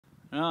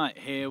Right,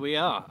 here we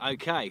are.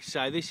 Okay,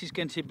 so this is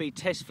going to be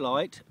test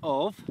flight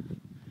of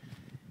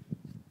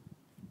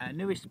our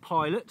newest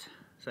pilot,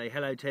 say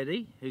hello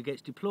Teddy, who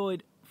gets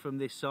deployed from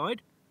this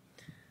side,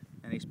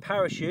 and his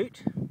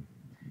parachute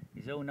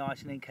is all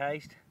nice and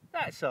encased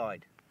that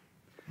side.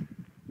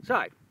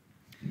 So,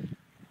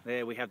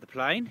 there we have the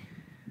plane.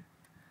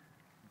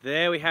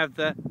 There we have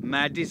the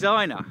mad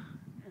designer.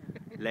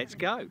 Let's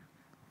go.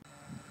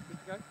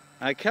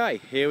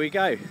 Okay, here we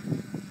go.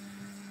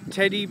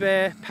 Teddy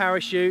bear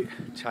parachute,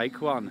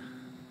 take one.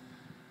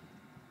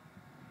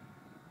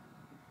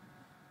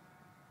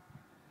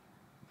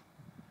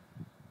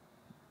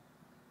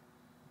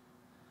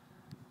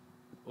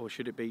 Or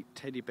should it be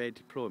teddy bear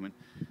deployment?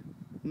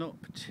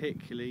 Not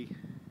particularly.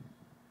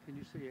 Can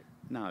you see it?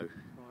 No. Right,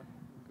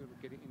 I'm going to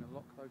get it in a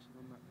lot closer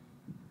than that.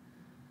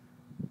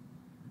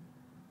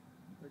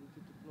 Ready to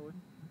deploy?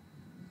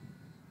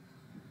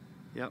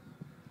 Yep.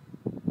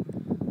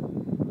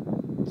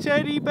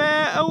 Teddy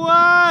bear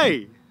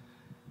away!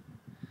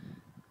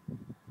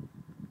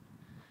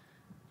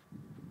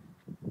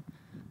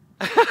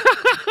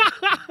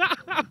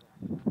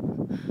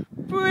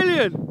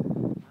 Brilliant!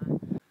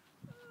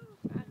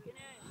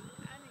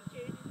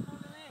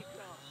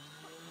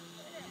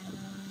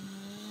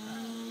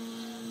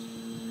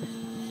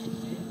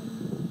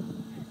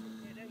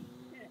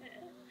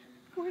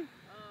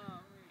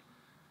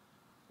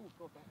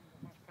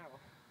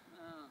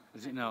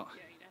 Is it not?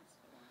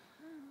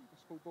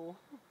 That's full bore.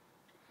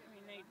 We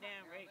need now,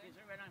 Rick, because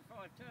we're running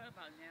 5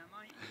 turbo now,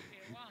 mate. You'll be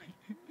away.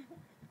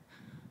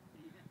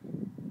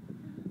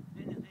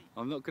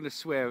 I'm not going to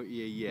swear at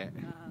you yet.